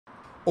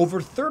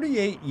Over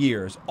 38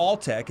 years,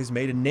 ALTEK has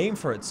made a name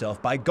for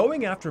itself by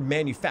going after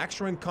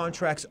manufacturing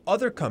contracts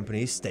other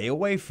companies stay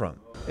away from.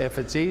 If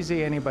it's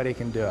easy, anybody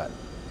can do it.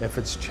 If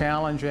it's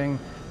challenging,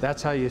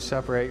 that's how you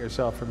separate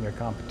yourself from your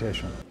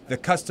competition. The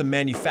custom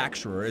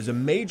manufacturer is a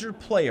major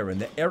player in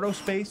the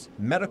aerospace,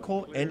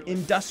 medical, and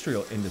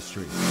industrial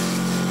industries.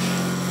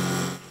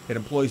 It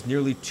employs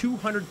nearly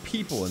 200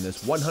 people in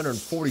this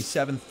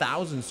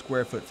 147,000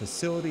 square foot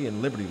facility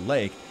in Liberty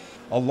Lake.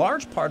 A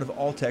large part of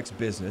ALTEK's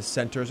business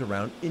centers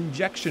around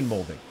injection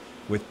molding,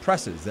 with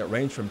presses that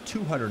range from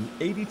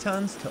 280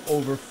 tons to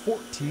over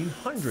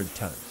 1,400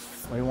 tons.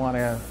 We want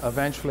to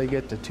eventually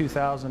get to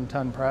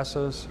 2,000-ton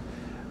presses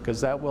because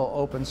that will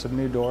open some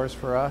new doors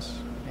for us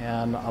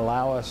and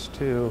allow us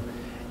to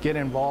get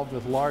involved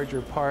with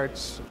larger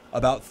parts.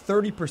 About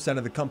 30%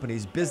 of the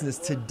company's business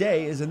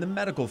today is in the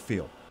medical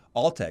field.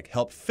 ALTEK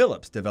helped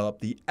Philips develop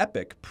the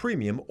EPIC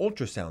premium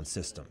ultrasound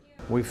system.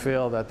 We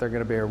feel that they're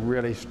going to be a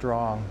really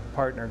strong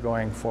partner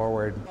going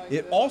forward.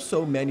 It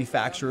also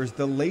manufactures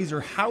the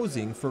laser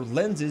housing for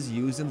lenses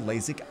used in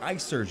LASIK eye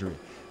surgery,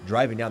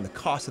 driving down the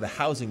cost of the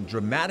housing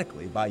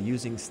dramatically by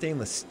using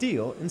stainless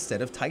steel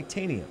instead of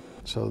titanium.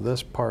 So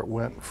this part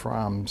went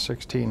from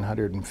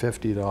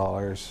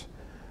 $1,650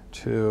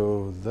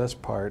 to this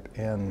part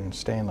in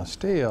stainless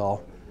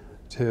steel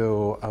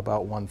to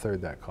about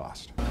 1/3 that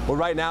cost. Well,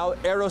 right now,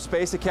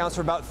 aerospace accounts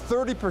for about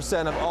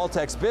 30% of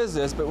ALTEK's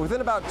business, but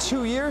within about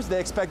 2 years, they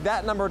expect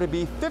that number to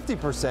be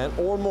 50%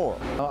 or more.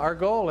 Our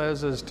goal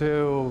is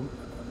to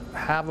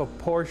have a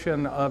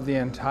portion of the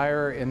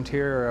entire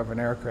interior of an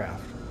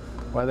aircraft,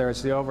 whether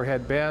it's the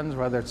overhead bins,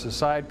 whether it's the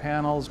side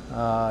panels.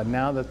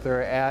 Now that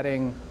they're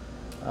adding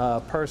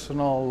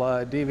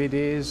personal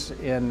DVDs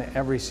in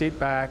every seat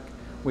back,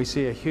 we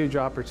see a huge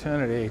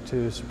opportunity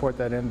to support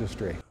that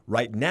industry.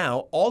 Right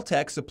now,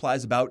 ALTEK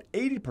supplies about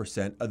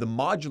 80% of the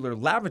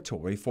modular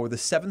lavatory for the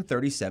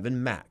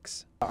 737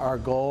 MAX. Our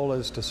goal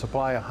is to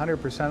supply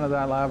 100% of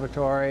that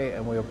lavatory,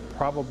 and we'll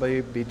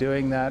probably be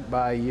doing that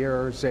by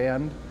year's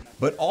end.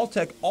 But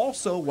ALTEK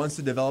also wants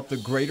to develop the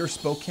greater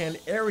Spokane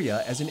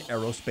area as an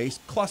aerospace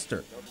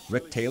cluster.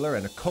 Rick Taylor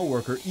and a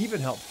coworker even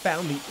helped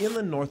found the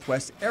Inland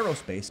Northwest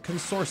Aerospace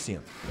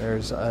Consortium.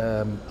 There's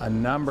a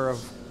number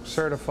of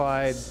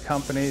certified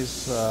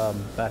companies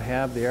that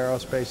have the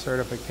aerospace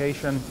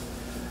certification,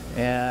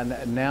 and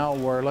now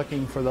we're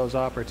looking for those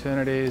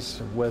opportunities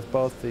with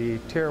both the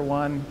Tier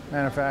 1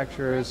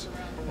 manufacturers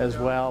as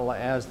well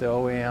as the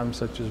OEMs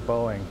such as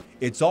Boeing.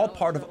 It's all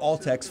part of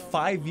ALTEK's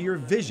 5-year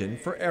vision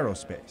for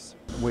aerospace.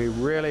 We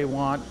really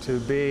want to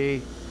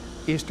be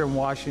Eastern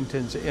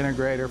Washington's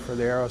integrator for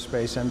the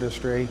aerospace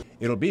industry.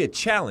 It'll be a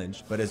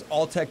challenge, but as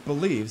ALTEK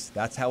believes,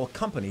 that's how a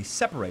company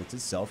separates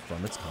itself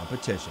from its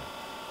competition.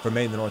 For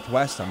Maine and the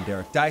Northwest, I'm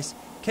Derek Deis,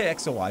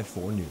 KXLY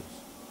 4 News.